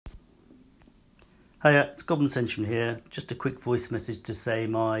Hiya, it's Goblin Centurion here. Just a quick voice message to say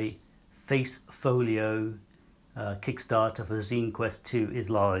my Face Folio Kickstarter for Zine Quest 2 is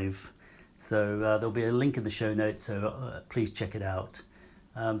live. So there'll be a link in the show notes, so please check it out.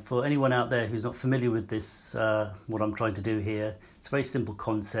 For anyone out there who's not familiar with this, what I'm trying to do here, it's a very simple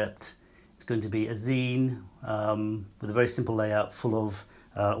concept. It's going to be a zine with a very simple layout full of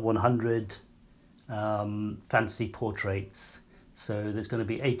 100 fantasy portraits. So there's going to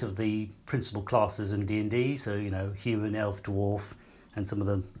be 8 of the principal classes in D&D, so human, elf, dwarf, and some of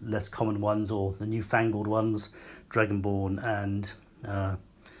the less common ones or the newfangled ones, dragonborn and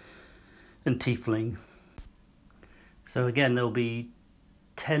tiefling. So again, there'll be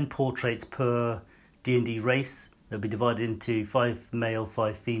 10 portraits per D&D race. They'll be divided into 5 male,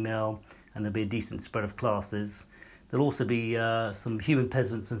 5 female, and there'll be a decent spread of classes. There'll also be some human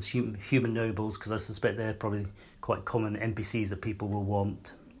peasants and human nobles, because I suspect they're probably quite common NPCs that people will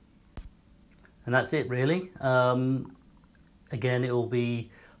want. And that's it, really. Again, it will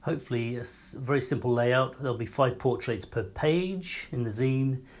be hopefully a very simple layout. There'll be 5 portraits per page in the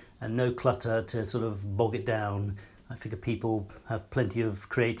zine, and no clutter to sort of bog it down. I figure people have plenty of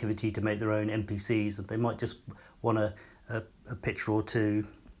creativity to make their own NPCs, and they might just want a picture or two.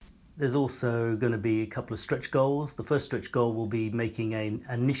 There's also going to be a couple of stretch goals. The first stretch goal will be making an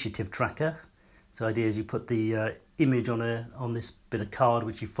initiative tracker. So the idea is you put the image on this bit of card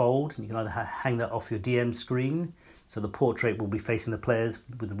which you fold, and you can either hang that off your DM screen, so the portrait will be facing the players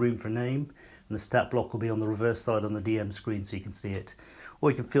with room for a name, and the stat block will be on the reverse side on the DM screen so you can see it.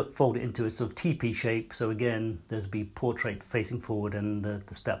 Or you can fold it into a sort of TP shape, so again there's be portrait facing forward and the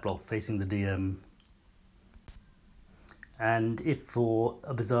stat block facing the DM. And if for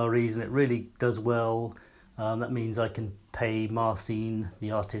a bizarre reason it really does well, that means I can pay Marcin,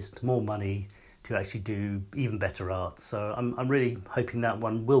 the artist, more money to actually do even better art. So I'm really hoping that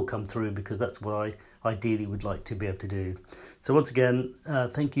one will come through, because that's what I ideally would like to be able to do. So once again,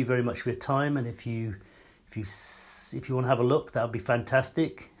 thank you very much for your time, and if you want to have a look, that would be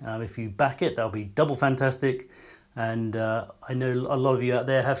fantastic. If you back it, that'll be double fantastic. And I know a lot of you out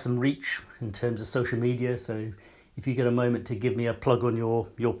there have some reach in terms of social media, so if you get a moment to give me a plug on your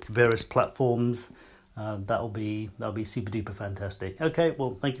various platforms, that'll be super duper fantastic. Okay, well,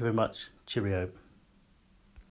 thank you very much. Cheerio.